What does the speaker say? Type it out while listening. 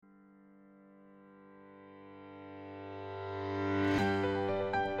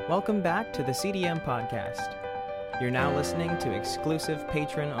Welcome back to the CDM Podcast. You're now listening to exclusive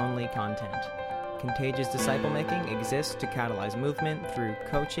patron-only content. Contagious Disciple Making exists to catalyze movement through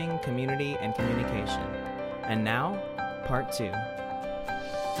coaching, community, and communication. And now, Part 2.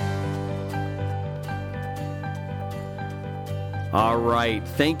 All right.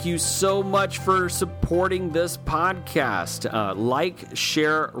 Thank you so much for supporting this podcast. Like,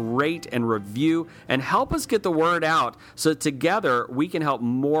 share, rate, and review, and help us get the word out so that together we can help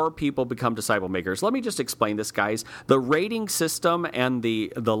more people become disciple makers. Let me just explain this, guys. The rating system and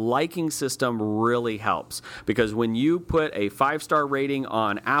the liking system really helps, because when you put a 5-star rating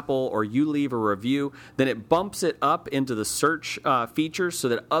on Apple or you leave a review, then it bumps it up into the search features so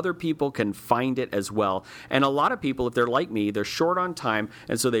that other people can find it as well. And a lot of people, if they're like me, they're short on time,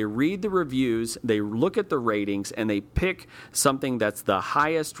 and so they read the reviews, they look at the ratings, and they pick something that's the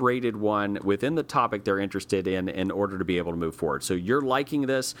highest rated one within the topic they're interested in order to be able to move forward. So you're liking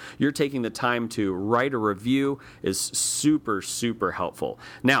this, you're taking the time to write a review is super, super helpful.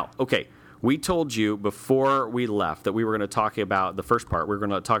 Now, okay, we told you before we left that we were going to talk about the first part. We're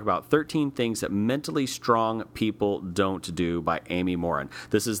going to talk about 13 things that mentally strong people don't do by Amy Morin.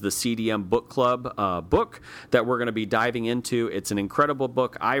 This is the CDM Book Club book that we're going to be diving into. It's an incredible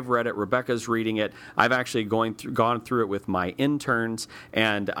book. I've read it. Rebecca's reading it. I've actually gone through it with my interns,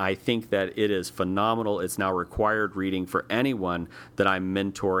 and I think that it is phenomenal. It's now required reading for anyone that I'm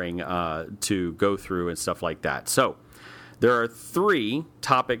mentoring to go through and stuff like that. So there are 3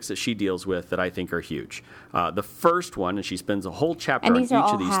 topics that she deals with that I think are huge. The first one, and she spends a whole chapter on each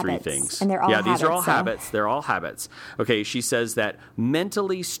of these habits. 3 things. And they're all these are all habits. They're all habits. Okay, she says that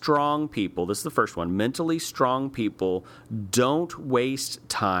mentally strong people, this is the first one, mentally strong people don't waste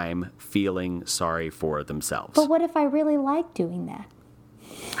time feeling sorry for themselves. But what if I really like doing that?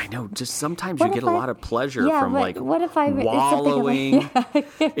 I know, just sometimes you get a lot of pleasure from what if I wallowing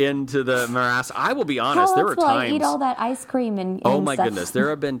into the morass. I will be honest, there were times I eat all that ice cream and oh my stuff. Goodness, there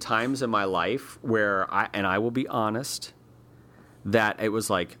have been times in my life where I will be honest, that it was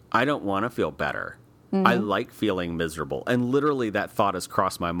like, I don't want to feel better. Mm-hmm. I like feeling miserable. And literally that thought has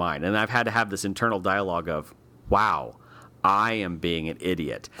crossed my mind. And I've had to have this internal dialogue of, wow, I am being an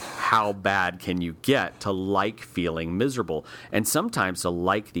idiot. How bad can you get to like feeling miserable? And sometimes to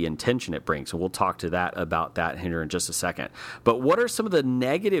like the intention it brings. So we'll talk about that here in just a second. But what are some of the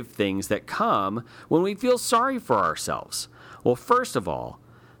negative things that come when we feel sorry for ourselves? Well, first of all,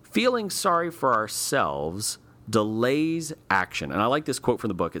 feeling sorry for ourselves delays action. And I like this quote from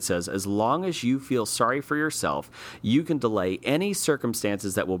the book. It says, as long as you feel sorry for yourself, you can delay any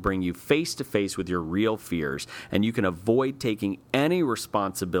circumstances that will bring you face to face with your real fears, and you can avoid taking any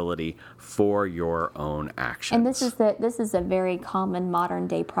responsibility for your own actions. And this is a very common modern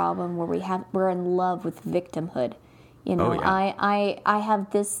day problem where we're in love with victimhood. You know, I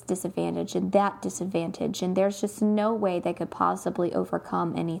have this disadvantage and that disadvantage, and there's just no way they could possibly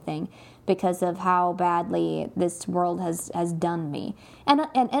overcome anything because of how badly this world has done me. And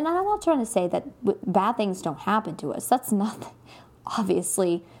I'm not trying to say that bad things don't happen to us. That's not,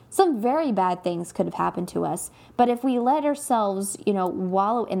 obviously, some very bad things could have happened to us. But if we let ourselves,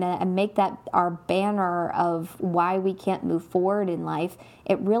 wallow in that and make that our banner of why we can't move forward in life,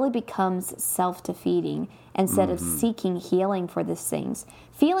 it really becomes self-defeating instead of seeking healing for these things.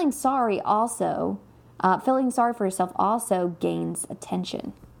 Feeling sorry for yourself also gains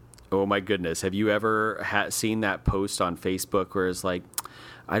attention. Oh my goodness. Have you ever seen that post on Facebook where it's like,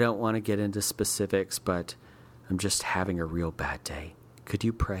 I don't want to get into specifics, but I'm just having a real bad day. Could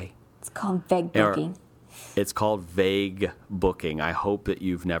you pray? It's called vague booking. It's called vague booking. I hope that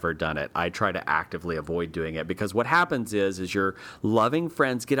you've never done it. I try to actively avoid doing it, because what happens is your loving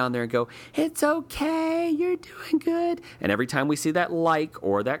friends get on there and go, it's okay, you're doing good. And every time we see that like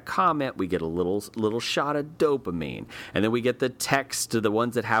or that comment, we get a little shot of dopamine. And then we get the text to the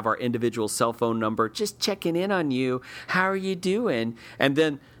ones that have our individual cell phone number, just checking in on you. How are you doing? And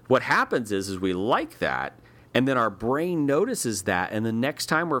then what happens is we like that. And then our brain notices that, and the next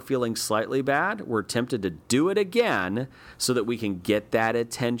time we're feeling slightly bad, we're tempted to do it again so that we can get that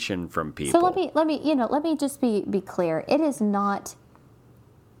attention from people. So let me just be clear. It is not.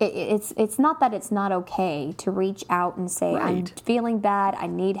 It's not that it's not okay to reach out and say, right, I'm feeling bad, I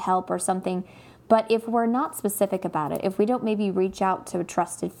need help or something. But if we're not specific about it, if we don't maybe reach out to a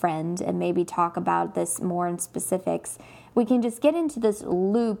trusted friend and maybe talk about this more in specifics, we can just get into this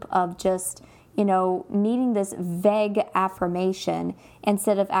loop of just, needing this vague affirmation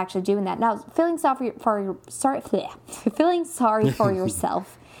instead of actually doing that. Now, feeling sorry for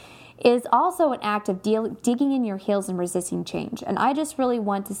yourself is also an act of digging in your heels and resisting change. And I just really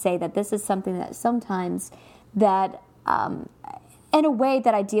want to say that this is something that sometimes that in a way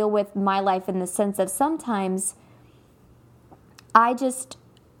that I deal with my life in the sense of sometimes I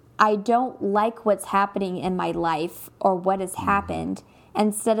don't like what's happening in my life or what has happened.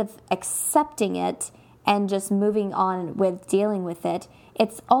 Instead of accepting it and just moving on with dealing with it,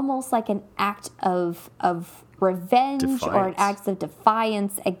 it's almost like an act of revenge or an act of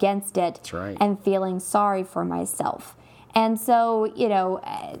defiance against it. That's right. And feeling sorry for myself. And so,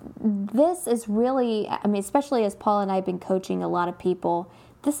 this is really, especially as Paul and I have been coaching a lot of people,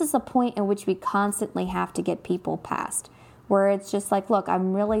 this is a point in which we constantly have to get people past, where it's just like, look,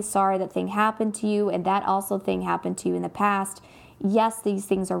 I'm really sorry that thing happened to you, and that also thing happened to you in the past. Yes, these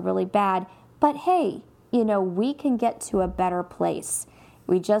things are really bad, but hey, we can get to a better place.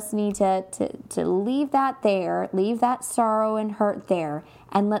 We just need to leave that there, leave that sorrow and hurt there,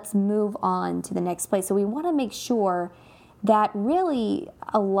 and let's move on to the next place. So we want to make sure that really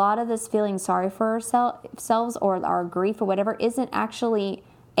a lot of this feeling sorry for ourselves or our grief or whatever isn't actually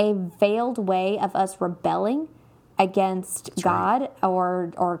a veiled way of us rebelling against God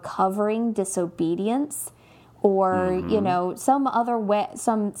or covering disobedience or some other way,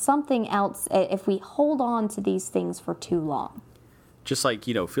 something else. If we hold on to these things for too long. Just like,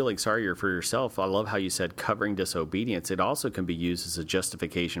 feeling sorry for yourself, I love how you said covering disobedience. It also can be used as a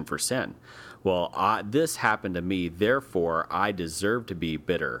justification for sin. Well, this happened to me, therefore I deserve to be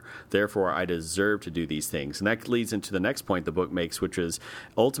bitter. Therefore, I deserve to do these things. And that leads into the next point the book makes, which is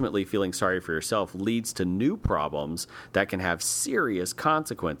ultimately feeling sorry for yourself leads to new problems that can have serious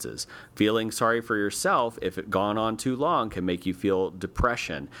consequences. Feeling sorry for yourself, if it gone on too long, can make you feel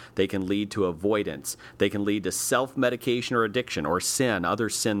depression. They can lead to avoidance. They can lead to self-medication or addiction or sin, other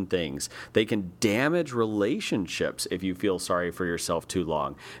sin things. They can damage relationships if you feel sorry for yourself too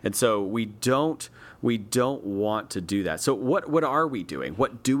long. And so we don't want to do that. So what are we doing?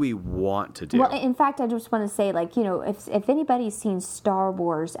 What do we want to do? Well, in fact, I just want to say, if anybody's seen Star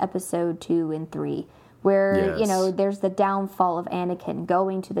Wars Episode 2 and 3, where, there's the downfall of Anakin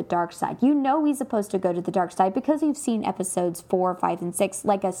going to the dark side. He's supposed to go to the dark side because you've seen Episodes 4, 5, and 6.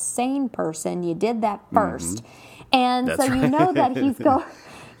 Like a sane person, you did that first. And that's so right. That he's going...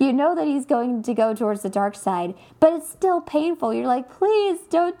 that he's going to go towards the dark side, but it's still painful. You're like, please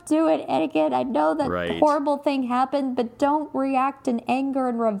don't do it, Anakin. I know that horrible thing happened, but don't react in anger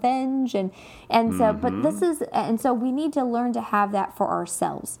and revenge. And so, but so we need to learn to have that for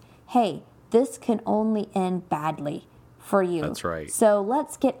ourselves. Hey, this can only end badly for you. That's right. So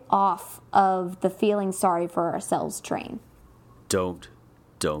let's get off of the feeling sorry for ourselves train. Don't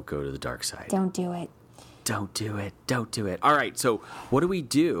go to the dark side. Don't do it. Don't do it. Don't do it. All right, so what do we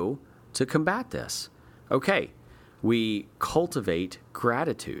do to combat this? Okay, we cultivate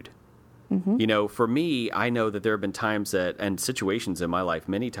gratitude. For me, I know that there have been times and situations in my life,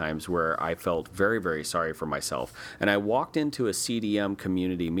 many times, where I felt very, very sorry for myself. And I walked into a CDM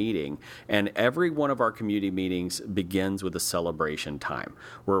community meeting, and every one of our community meetings begins with a celebration time,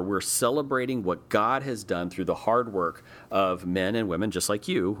 where we're celebrating what God has done through the hard work of men and women, just like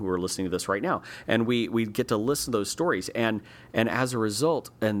you, who are listening to this right now. And we get to listen to those stories. And as a result,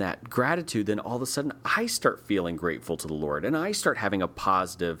 and that gratitude, then all of a sudden, I start feeling grateful to the Lord, and I start having a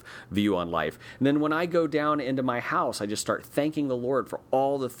positive view on life. And then when I go down into my house, I just start thanking the Lord for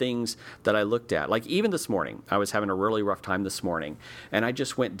all the things that I looked at. Like even this morning, I was having a really rough time this morning, and I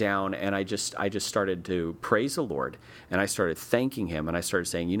just went down and I just started to praise the Lord, and I started thanking Him, and I started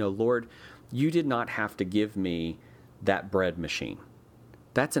saying, Lord, you did not have to give me that bread machine.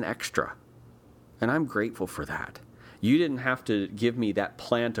 That's an extra, and I'm grateful for that. You didn't have to give me that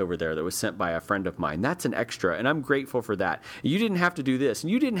plant over there that was sent by a friend of mine. That's an extra, and I'm grateful for that. You didn't have to do this,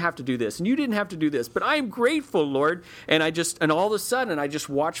 and you didn't have to do this, and you didn't have to do this, but I am grateful, Lord. And all of a sudden, I just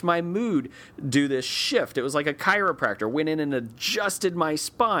watched my mood do this shift. It was like a chiropractor went in and adjusted my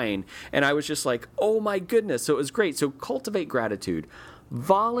spine, and I was just like, oh my goodness. So it was great. So cultivate gratitude.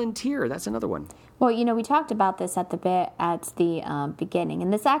 Volunteer. That's another one. Well, we talked about this at the beginning,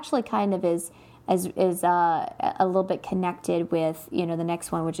 and this actually kind of is a little bit connected with, the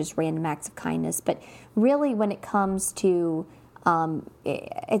next one, which is random acts of kindness. But really, when it comes to,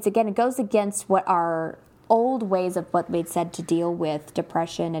 it goes against what our old ways of what we'd said to deal with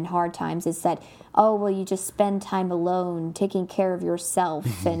depression and hard times is that, you just spend time alone taking care of yourself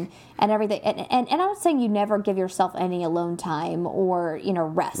and everything. And I'm not saying you never give yourself any alone time or,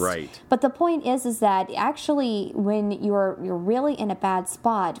 rest. Right. But the point is that actually when you're really in a bad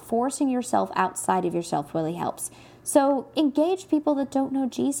spot, forcing yourself outside of yourself really helps. So engage people that don't know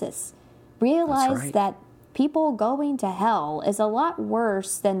Jesus. Realize that people going to hell is a lot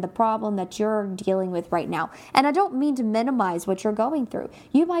worse than the problem that you're dealing with right now. And I don't mean to minimize what you're going through.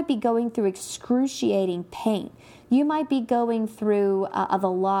 You might be going through excruciating pain. You might be going through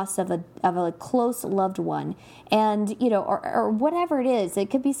the loss of a close loved one, and or whatever it is. It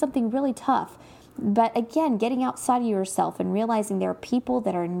could be something really tough. But again, getting outside of yourself and realizing there are people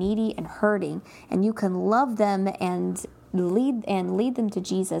that are needy and hurting, and you can love them and lead them to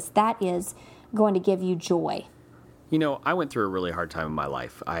Jesus. That is going to give you joy. I went through a really hard time in my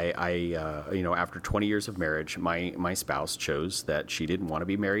life. I after 20 years of marriage, my spouse chose that she didn't want to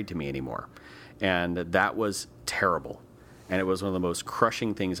be married to me anymore. And that was terrible. And it was one of the most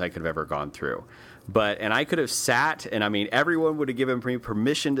crushing things I could have ever gone through. And I could have sat, and everyone would have given me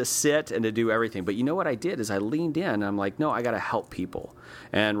permission to sit and to do everything. But you know what I did is I leaned in, and I'm like, no, I got to help people.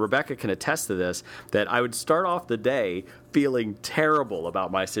 And Rebecca can attest to this, that I would start off the day feeling terrible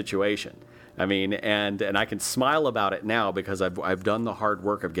about my situation. And I can smile about it now because I've done the hard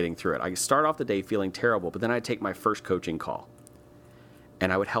work of getting through it. I start off the day feeling terrible, but then I'd take my first coaching call,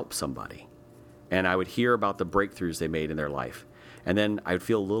 and I would help somebody. And I would hear about the breakthroughs they made in their life. And then I would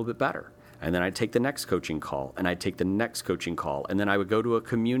feel a little bit better. And then I'd take the next coaching call, and I'd take the next coaching call. And then I would go to a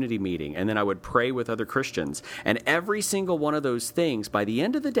community meeting, and then I would pray with other Christians. And every single one of those things, by the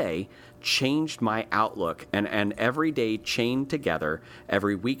end of the day, changed my outlook. And every day chained together,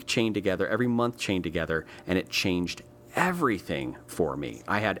 every week chained together, every month chained together, and it changed everything for me.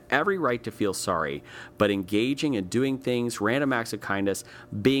 I had every right to feel sorry, but engaging and doing things, random acts of kindness,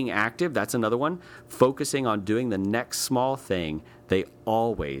 being active, that's another one, focusing on doing the next small thing, they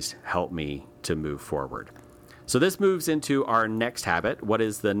always help me to move forward. So this moves into our next habit. What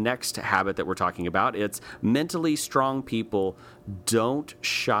is the next habit that we're talking about? It's mentally strong people don't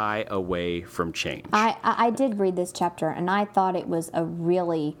shy away from change. I did read this chapter, and I thought it was a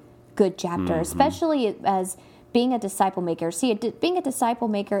really good chapter, especially as being a disciple maker. See, being a disciple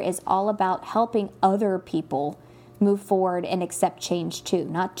maker is all about helping other people move forward and accept change too,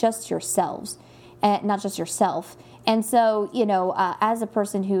 not just yourself. And so, as a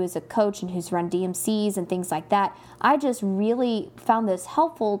person who is a coach and who's run DMCs and things like that, I just really found this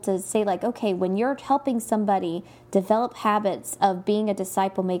helpful to say, like, okay, when you're helping somebody develop habits of being a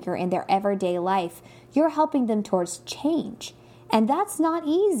disciple maker in their everyday life, you're helping them towards change. And that's not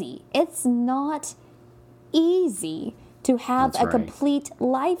easy. It's not easy to have a complete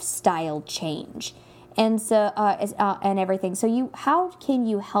lifestyle change, and so and everything. So how can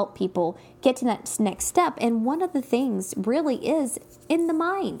you help people get to that next step? And one of the things really is in the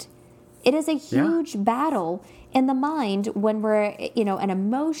mind. It is a huge battle in the mind when we're and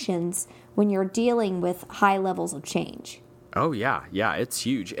emotions when you're dealing with high levels of change. Oh yeah, it's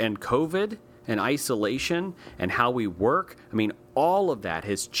huge. And COVID and isolation and how we work, all of that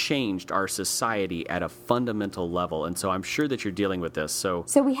has changed our society at a fundamental level. And so I'm sure that you're dealing with this. So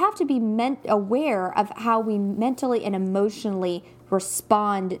we have to be aware of how we mentally and emotionally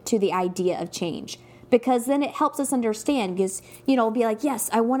respond to the idea of change. Because then it helps us understand, because, it'll be like, yes,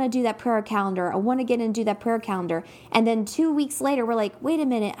 I want to do that prayer calendar. I want to get in and do that prayer calendar. And then 2 weeks later, we're like, wait a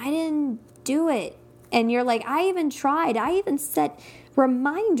minute, I didn't do it. And you're like, I even tried. I even set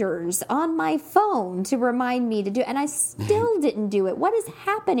reminders on my phone to remind me to do it, and I still didn't do it. What is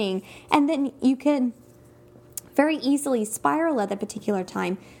happening? And then you can very easily spiral at that particular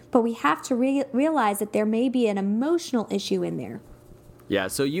time, but we have to realize that there may be an emotional issue in there. Yeah,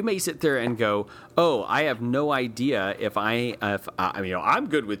 so you may sit there and go, oh, I have no idea if I'm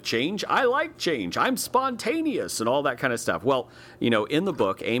good with change. I like change. I'm spontaneous and all that kind of stuff. Well, in the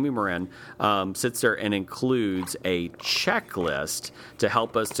book, Amy Morin sits there and includes a checklist to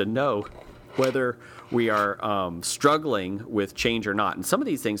help us to know whether we are struggling with change or not. And some of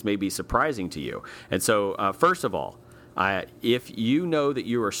these things may be surprising to you. And so, first of all, if you know that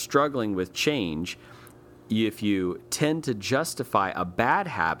you are struggling with change, if you tend to justify a bad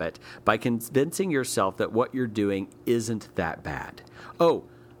habit by convincing yourself that what you're doing isn't that bad. Oh,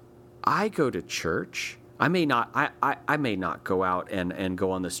 I go to church. I may not go out and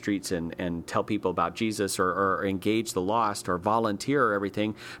go on the streets and tell people about Jesus or engage the lost or volunteer or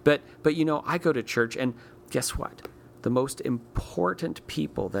everything. But I go to church, and guess what? The most important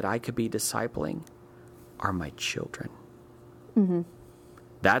people that I could be discipling are my children. Mm-hmm.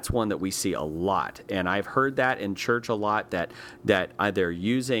 That's one that we see a lot, and I've heard that in church a lot. That they're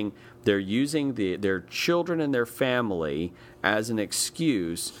using their children and their family as an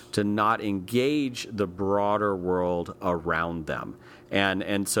excuse to not engage the broader world around them,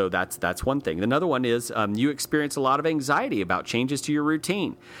 and so that's one thing. Another one is you experience a lot of anxiety about changes to your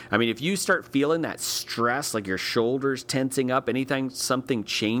routine. If you start feeling that stress, like your shoulders tensing up, something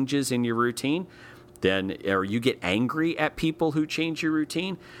changes in your routine, then, or you get angry at people who change your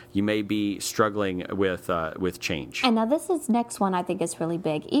routine, you may be struggling with change. And now this next one I think is really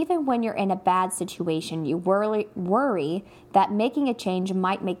big. Even when you're in a bad situation, you worry that making a change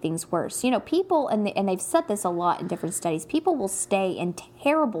might make things worse. People, and they've said this a lot in different studies, people will stay in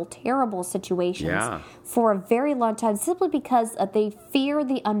terrible, terrible situations for a very long time simply because they fear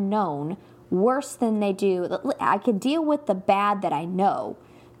the unknown worse than they do. I can deal with the bad that I know,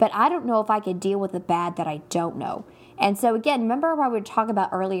 but I don't know if I can deal with the bad that I don't know. And so again, remember what we were talking about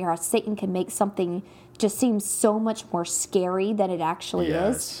earlier, how Satan can make something just seem so much more scary than it actually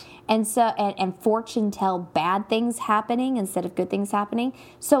is. And so, and fortune tell bad things happening instead of good things happening.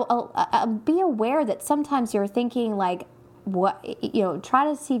 So be aware that sometimes you're thinking like, try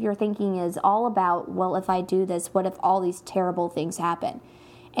to see if your thinking is all about, well, if I do this, what if all these terrible things happen?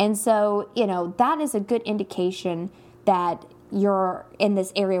 And so, that is a good indication that you're in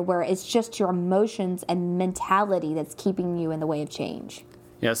this area where it's just your emotions and mentality that's keeping you in the way of change.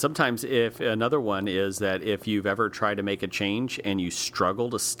 Yeah, sometimes another one is that if you've ever tried to make a change and you struggle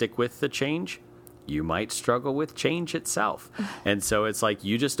to stick with the change, you might struggle with change itself. And so it's like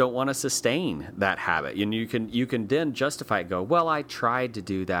you just don't want to sustain that habit. And you can then justify it, go, well, I tried to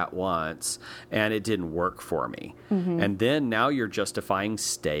do that once and it didn't work for me. And then now you're justifying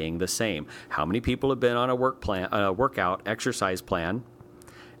staying the same. How many people have been on a workout exercise plan?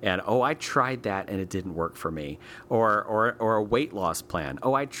 And, I tried that and it didn't work for me. Or a weight loss plan.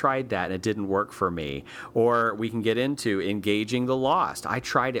 I tried that and it didn't work for me. Or we can get into engaging the lost. I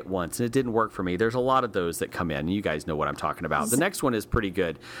tried it once and it didn't work for me. There's a lot of those that come in. You guys know what I'm talking about. The next one is pretty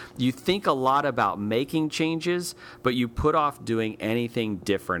good. You think a lot about making changes, but you put off doing anything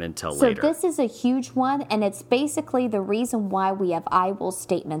different until later. So this is a huge one, and it's basically the reason why we have I will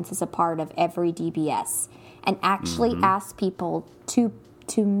statements as a part of every DBS, and actually ask people to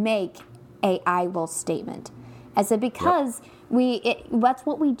make a I will statement. I said because that's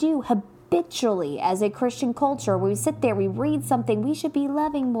what we do habitually as a Christian culture. We sit there, we read something, we should be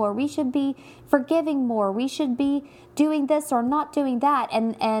loving more, we should be forgiving more, we should be doing this or not doing that,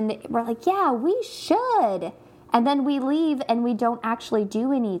 and we're like, yeah, we should. And then we leave and we don't actually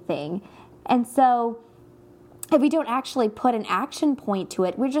do anything. And so if we don't actually put an action point to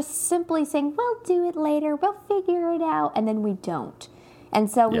it, we're just simply saying, we'll do it later, we'll figure it out, and then we don't. And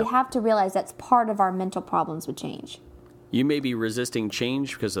so we have to realize that's part of our mental problems with change. You may be resisting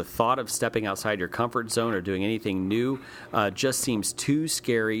change because the thought of stepping outside your comfort zone or doing anything new just seems too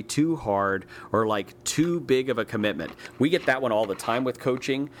scary, too hard, or like too big of a commitment. We get that one all the time with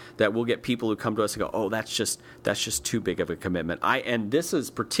coaching, that we'll get people who come to us and go, that's just too big of a commitment. And this is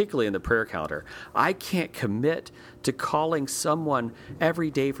particularly in the prayer calendar. I can't commit to calling someone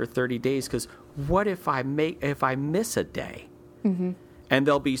every day for 30 days because what if I miss a day? Mm-hmm. And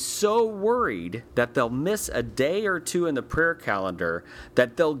they'll be so worried that they'll miss a day or two in the prayer calendar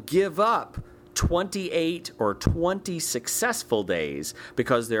that they'll give up 28 or 20 successful days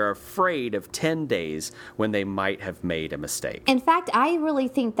because they're afraid of 10 days when they might have made a mistake. In fact, I really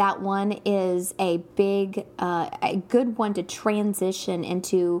think that one is a good one to transition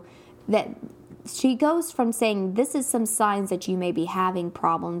into that. She goes from saying, this is some signs that you may be having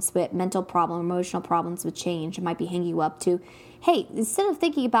problems with mental problem, emotional problems with change. It might be hanging you up to, hey, instead of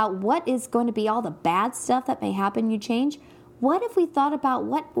thinking about what is going to be all the bad stuff that may happen you change, what if we thought about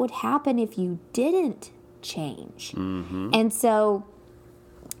what would happen if you didn't change? Mm-hmm. And so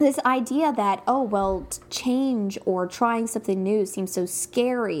this idea that, change or trying something new seems so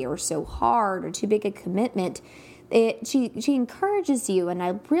scary or so hard or too big a commitment, she encourages you, and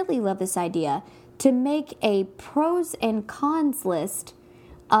I really love this idea, to make a pros and cons list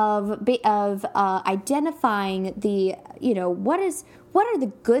of identifying the, what are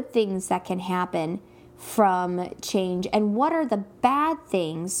the good things that can happen from change, and what are the bad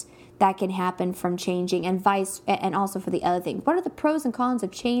things that can happen from changing, and also for the other thing. What are the pros and cons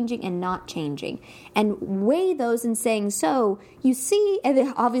of changing and not changing? And weigh those and saying, so you see,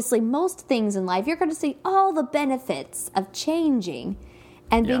 and obviously most things in life, you're going to see all the benefits of changing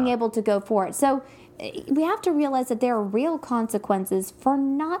and being able to go for it. So we have to realize that there are real consequences for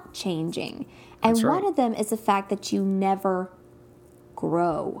not changing. And one of them is the fact that you never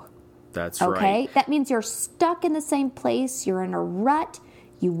grow. That's right. Okay? That means you're stuck in the same place. You're in a rut.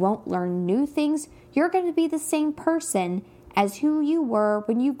 You won't learn new things. You're going to be the same person as who you were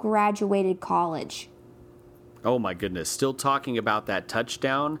when you graduated college. Oh my goodness! Still talking about that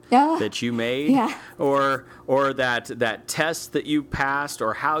touchdown Oh, that you made, yeah. or that test that you passed,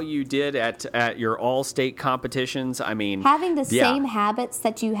 or how you did at your all-state competitions. I mean, having the yeah. same habits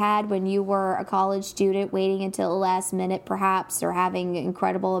that you had when you were a college student, waiting until the last minute perhaps, or having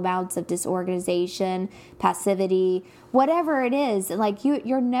incredible amounts of disorganization, passivity, whatever it is. Like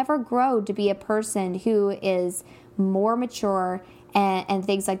you're never grow to be a person who is more mature and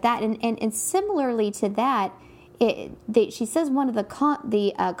things like that. And similarly to that, she says one of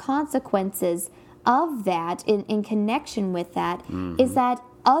the consequences of that in connection with that is that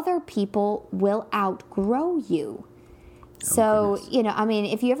other people will outgrow you. So, I mean,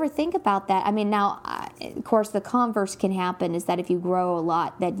 if you ever think about that, I mean, now, of course, the converse can happen is that if you grow a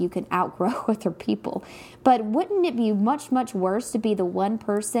lot, that you can outgrow other people. But wouldn't it be much, much worse to be the one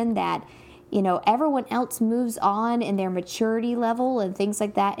person that, everyone else moves on in their maturity level and things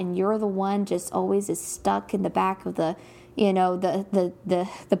like that, and you're the one just always is stuck in the back of the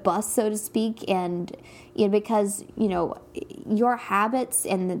bus, so to speak, and because your habits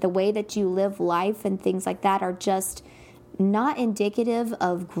and the way that you live life and things like that are just not indicative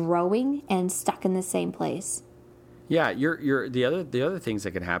of growing and stuck in the same place. Yeah, you're the other things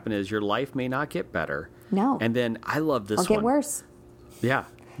that can happen is your life may not get better. No, and then I love this or get one. worse. Yeah.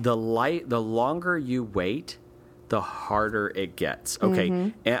 The longer you wait, the harder it gets.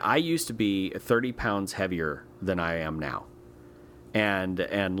 Okay, and I used to be 30 pounds heavier than I am now. And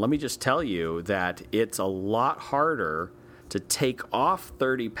let me just tell you that it's a lot harder to take off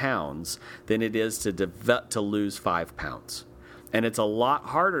 30 pounds than it is to lose 5 pounds. And it's a lot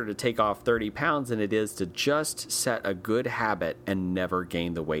harder to take off 30 pounds than it is to just set a good habit and never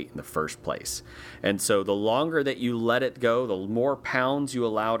gain the weight in the first place. And so the longer that you let it go, the more pounds you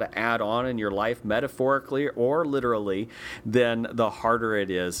allow to add on in your life, metaphorically or literally, then the harder it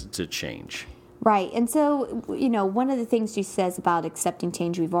is to change. Right. And so, one of the things she says about accepting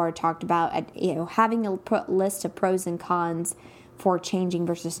change, we've already talked about, having a list of pros and cons for changing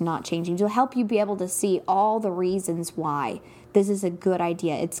versus not changing to help you be able to see all the reasons why this is a good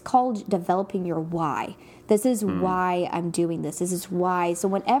idea. It's called developing your why. This is why I'm doing this. This is why. So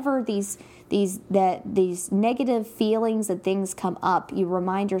whenever these negative feelings and things come up, you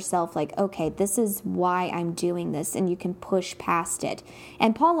remind yourself like, okay, this is why I'm doing this, and you can push past it.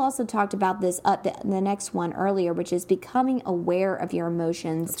 And Paul also talked about this the next one earlier, which is becoming aware of your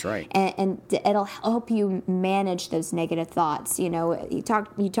emotions. That's right. And it'll help you manage those negative thoughts. You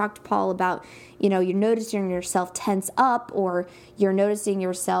talked to Paul about, you're noticing yourself tense up, or you're noticing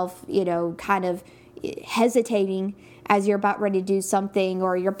yourself, kind of hesitating as you're about ready to do something,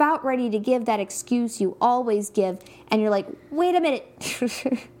 or you're about ready to give that excuse you always give, and you're like, wait a minute.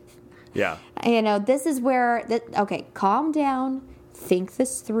 Yeah. This is where, okay, calm down, think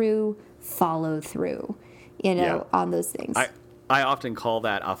this through, follow through, on those things. I often call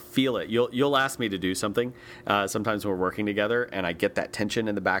that I'll feel it. You'll ask me to do something sometimes when we're working together, and I get that tension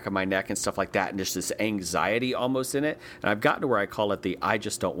in the back of my neck and stuff like that, and just this anxiety almost in it. And I've gotten to where I call it the I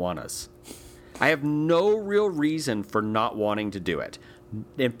just don't want us. I have no real reason for not wanting to do it.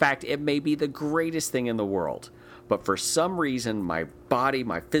 In fact, it may be the greatest thing in the world. But for some reason, my body,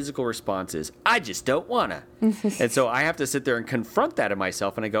 my physical response is, I just don't want to. And so I have to sit there and confront that in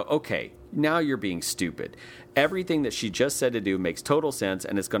myself. And I go, okay, now you're being stupid. Everything that she just said to do makes total sense,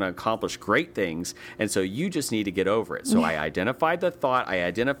 and it's going to accomplish great things. And so you just need to get over it. So I identified the thought. I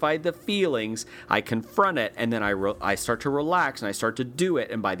identified the feelings. I confront it. And then I start to relax, and I start to do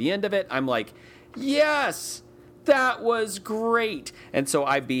it. And by the end of it, I'm like, yes, that was great. And so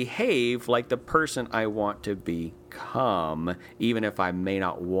I behave like the person I want to become, even if I may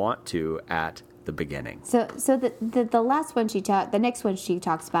not want to at the beginning. So the last one the next one she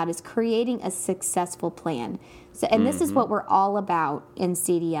talks about is creating a successful plan. So, and this is what we're all about in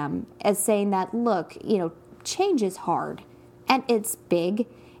CDM, as saying that, look, change is hard and it's big,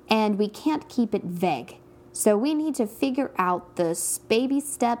 and we can't keep it vague. So we need to figure out the baby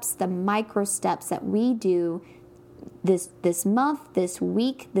steps, the micro steps that we do this month, this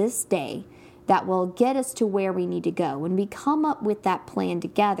week, this day, that will get us to where we need to go. And we come up with that plan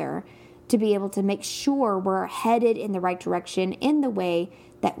together to be able to make sure we're headed in the right direction in the way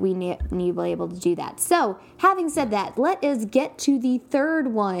that we need to be able to do that. So, having said that, let us get to the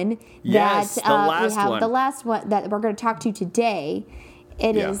third one the last one that we're going to talk to today.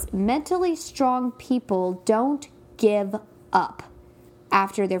 It is mentally strong people don't give up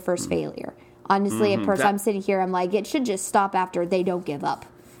after their first failure. Honestly, at first I'm sitting here, I'm like, it should just stop after they don't give up.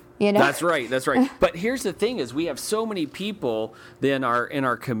 You know? That's right. But here's the thing: is we have so many people in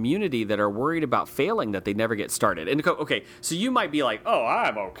our community that are worried about failing that they never get started. And okay, so you might be like, "Oh,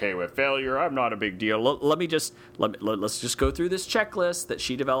 I'm okay with failure. I'm not a big deal." Let's just go through this checklist that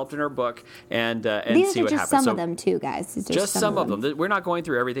she developed in her book and These see are what just happens. some of them too, guys. These are just some of them. We're not going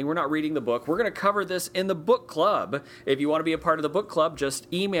through everything. We're not reading the book. We're going to cover this in the book club. If you want to be a part of the book club,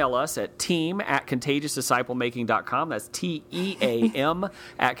 just email us at team@contagiousdisciplemaking.com. That's TEAM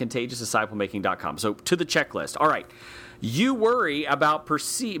at contagiousdisciplemaking.com. So to the checklist. All right. You worry about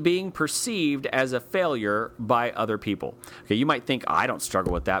being perceived as a failure by other people. Okay, you might think, I don't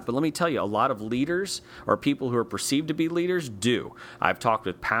struggle with that, but let me tell you, a lot of leaders or people who are perceived to be leaders do. I've talked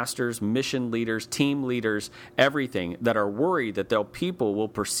with pastors, mission leaders, team leaders, everything, that are worried that people will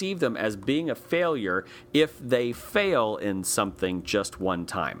perceive them as being a failure if they fail in something just one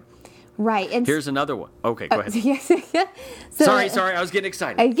time. Right. And here's another one. Okay, go ahead. So, sorry, I was getting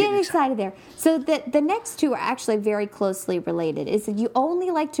excited. I'm getting excited there. So the next two are actually very closely related. Is that you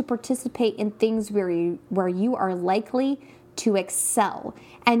only like to participate in things where you are likely to excel.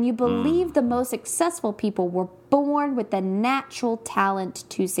 And you believe the most successful people were born with the natural talent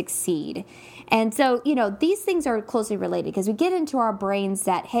to succeed. And so, these things are closely related because we get into our brains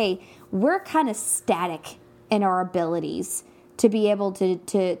that, hey, we're kind of static in our abilities to be able to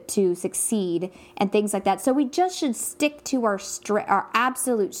succeed and things like that. So we just should stick to our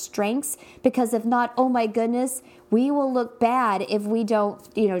absolute strengths, because if not, oh my goodness, we will look bad if we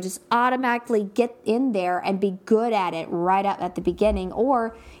don't, just automatically get in there and be good at it right up at the beginning.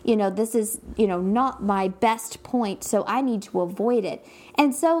 Or, this is, not my best point, so I need to avoid it.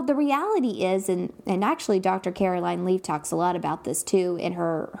 And so the reality is, and actually Dr. Caroline Leaf talks a lot about this too in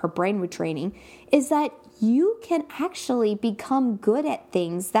her brain retraining, is that you can actually become good at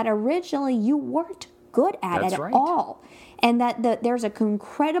things that originally you weren't good at all. And that there's an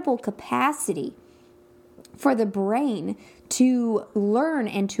incredible capacity for the brain to learn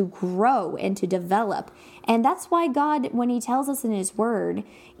and to grow and to develop. And that's why God, when he tells us in his word,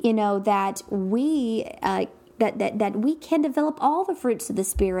 that we that we can develop all the fruits of the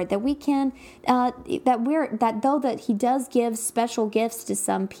Spirit, that we can that he does give special gifts to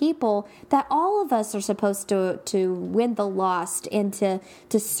some people, that all of us are supposed to win the lost and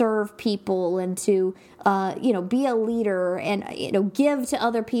to serve people and to be a leader and give to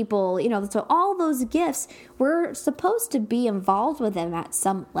other people. So all those gifts, we're supposed to be involved with them at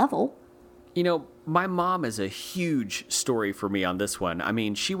some level. My mom is a huge story for me on this one. I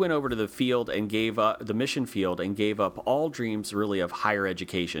mean, she went over to the field and gave up the mission field and gave up all dreams really of higher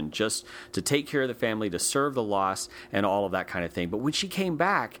education, just to take care of the family, to serve the lost and all of that kind of thing. But when she came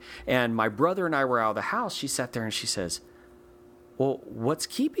back and my brother and I were out of the house, she sat there and she says, well, what's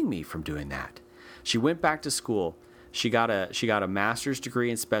keeping me from doing that? She went back to school. She got a master's degree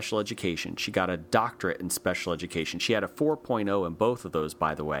in special education. She got a doctorate in special education. She had a 4.0 in both of those,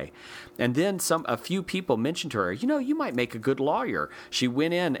 by the way. And then a few people mentioned to her, you might make a good lawyer. She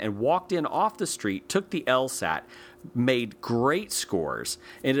went in and walked in off the street, took the LSAT, made great scores,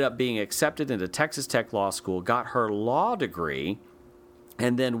 ended up being accepted into Texas Tech Law School, got her law degree,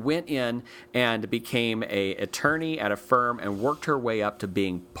 and then went in and became an attorney at a firm and worked her way up to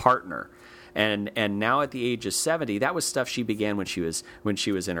being partner. And now at the age of 70, that was stuff she began when she was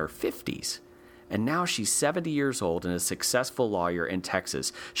in her 50s. And now she's 70 years old and a successful lawyer in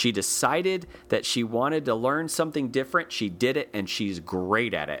Texas. She decided that she wanted to learn something different. She did it, and she's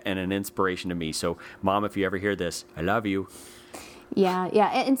great at it and an inspiration to me. So, Mom, if you ever hear this, I love you. Yeah.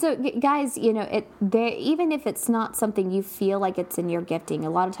 And so, guys, even if it's not something you feel like it's in your gifting, a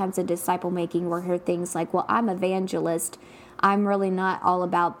lot of times in disciple making, we'll hear things like, well, I'm evangelist. I'm really not all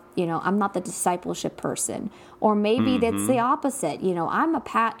about, I'm not the discipleship person. Or maybe that's the opposite.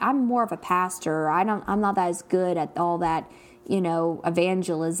 I'm more of a pastor. I'm not as good at all that,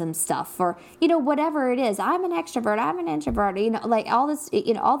 evangelism stuff, or, whatever it is. I'm an extrovert. I'm an introvert, like all this,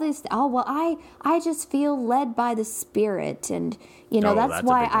 I just feel led by the Spirit. And, that's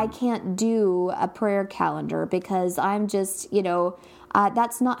why I can't do a prayer calendar, because I'm just,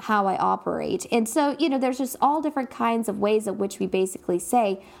 that's not how I operate. And so, there's just all different kinds of ways in which we basically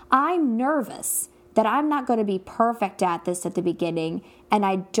say, I'm nervous that I'm not going to be perfect at this at the beginning, and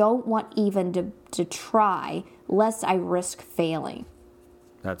I don't want even to try, lest I risk failing.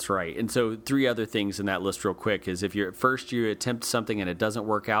 That's right. And so 3 other things in that list real quick is, if you're at first you attempt something and it doesn't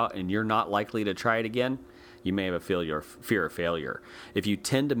work out and you're not likely to try it again, you may have a fear of failure. If you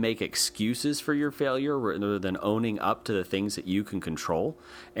tend to make excuses for your failure rather than owning up to the things that you can control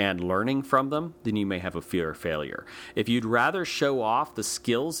and learning from them, then you may have a fear of failure. If you'd rather show off the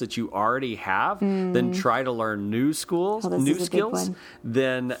skills that you already have than try to learn new skills,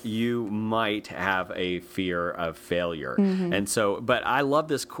 then you might have a fear of failure. And so, but I love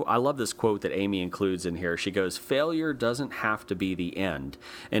this quote that Amy includes in here. She goes, "Failure doesn't have to be the end.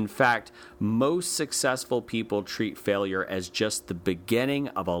 In fact, most successful people treat failure as just the beginning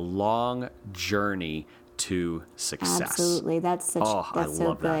of a long journey to success." Absolutely. That's so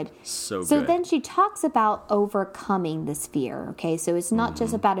good. That. So good. Good. Then she talks about overcoming this fear. Okay. So it's not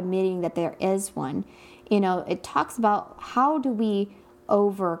just about admitting that there is one. It talks about how do we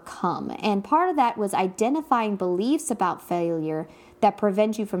overcome. And part of that was identifying beliefs about failure that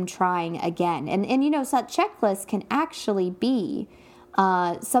prevent you from trying again. And so that checklist can actually be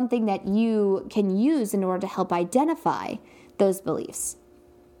something that you can use in order to help identify those beliefs.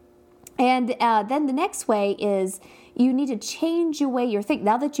 And then the next way is you need to change the way you're thinking.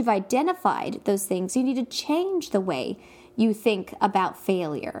 Now that you've identified those things, you need to change the way you think about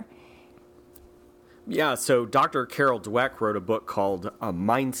failure. Yeah, so Dr. Carol Dweck wrote a book called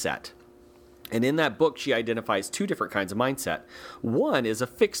Mindset. And in that book, she identifies two different kinds of mindset. One is a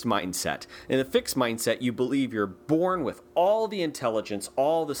fixed mindset. In a fixed mindset, you believe you're born with all the intelligence,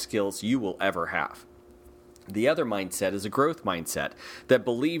 all the skills you will ever have. The other mindset is a growth mindset that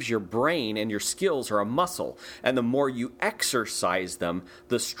believes your brain and your skills are a muscle, and the more you exercise them,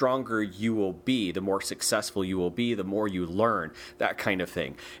 the stronger you will be, the more successful you will be, the more you learn, that kind of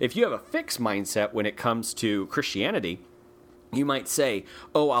thing. If you have a fixed mindset when it comes to Christianity, you might say,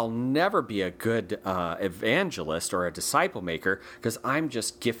 "Oh, I'll never be a good evangelist or a disciple maker because I'm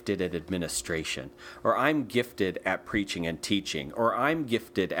just gifted at administration, or I'm gifted at preaching and teaching, or I'm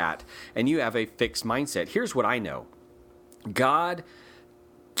gifted at," and you have a fixed mindset. Here's what I know. God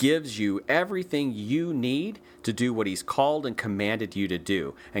gives you everything you need to do what He's called and commanded you to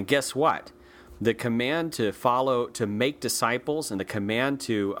do. And guess what? The command to follow, to make disciples, and the command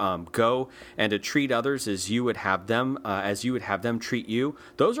to go and to treat others as you would have them treat you.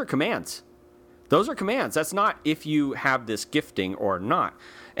 Those are commands. Those are commands. That's not if you have this gifting or not.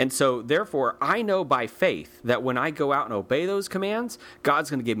 And so, therefore, I know by faith that when I go out and obey those commands, God's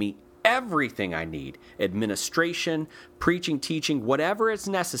going to give me everything I need, administration, preaching, teaching, whatever is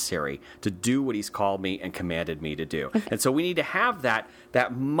necessary to do what He's called me and commanded me to do. And so we need to have that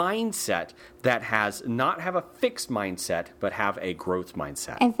mindset that has not have a fixed mindset, but have a growth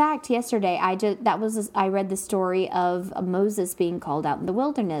mindset. In fact, yesterday I read the story of Moses being called out in the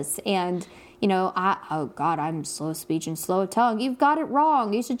wilderness, and I'm slow of speech and slow of tongue. You've got it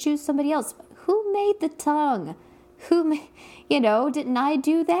wrong. You should choose somebody else. Who made the tongue? Didn't I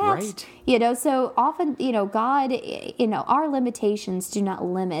do that? Right. So often, God, our limitations do not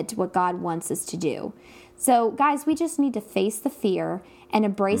limit what God wants us to do. So guys, we just need to face the fear and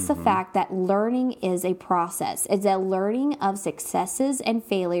embrace the fact that learning is a process. It's a learning of successes and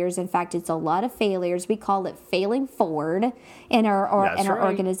failures. In fact, it's a lot of failures. We call it failing forward in our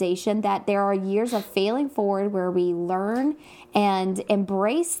organization, that there are years of failing forward where we learn and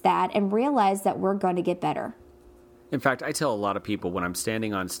embrace that and realize that we're going to get better. In fact, I tell a lot of people when I'm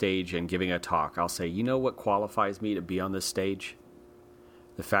standing on stage and giving a talk, I'll say, you know what qualifies me to be on this stage?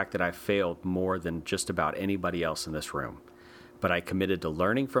 The fact that I failed more than just about anybody else in this room. But I committed to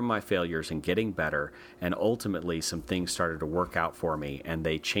learning from my failures and getting better, and ultimately some things started to work out for me, and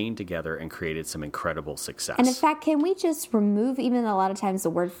they chained together and created some incredible success. And in fact, can we just remove even a lot of times the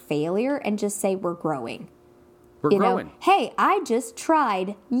word failure and just say we're growing? We're growing. Hey, I just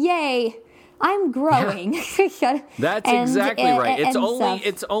tried. Yay! I'm growing. That's exactly right. It's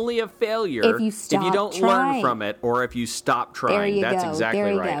only a failure if you don't learn from it or if you stop trying. That's exactly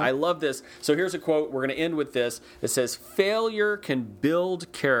right. I love this. So here's a quote. We're going to end with this. It says, "Failure can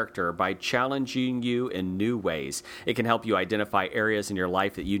build character by challenging you in new ways. It can help you identify areas in your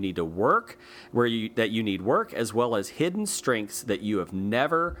life that you need to work, that you need work, as well as hidden strengths that you have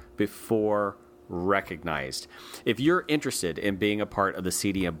never before recognized." If you're interested in being a part of the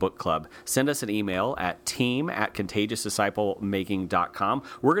CDM Book Club, send us an email at team@contagiousdisciplemaking.com.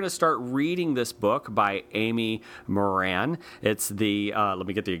 We're going to start reading this book by Amy Moran. It's the, let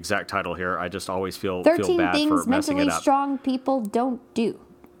me get the exact title here. I just always feel bad for messing it up. 13 things mentally strong people don't do.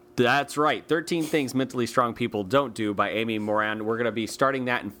 That's right. 13 Things Mentally Strong People Don't Do by Amy Moran. We're going to be starting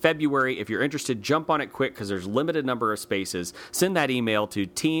that in February. If you're interested, jump on it quick because there's limited number of spaces. Send that email to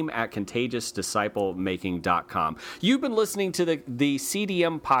team@contagiousdisciplemaking.com. You've been listening to the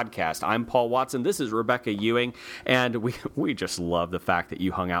CDM podcast. I'm Paul Watson. This is Rebecca Ewing, and we just love the fact that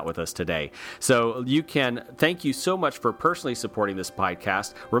you hung out with us today. So thank you so much for personally supporting this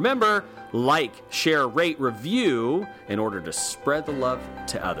podcast. Remember, like, share, rate, review in order to spread the love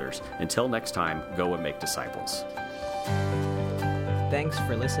to others. Until next time, go and make disciples. Thanks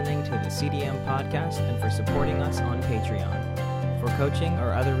for listening to the CDM podcast and for supporting us on Patreon. For coaching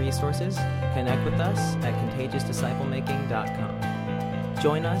or other resources, connect with us at contagiousdisciplemaking.com.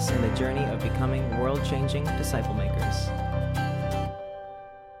 Join us in the journey of becoming world-changing disciple makers.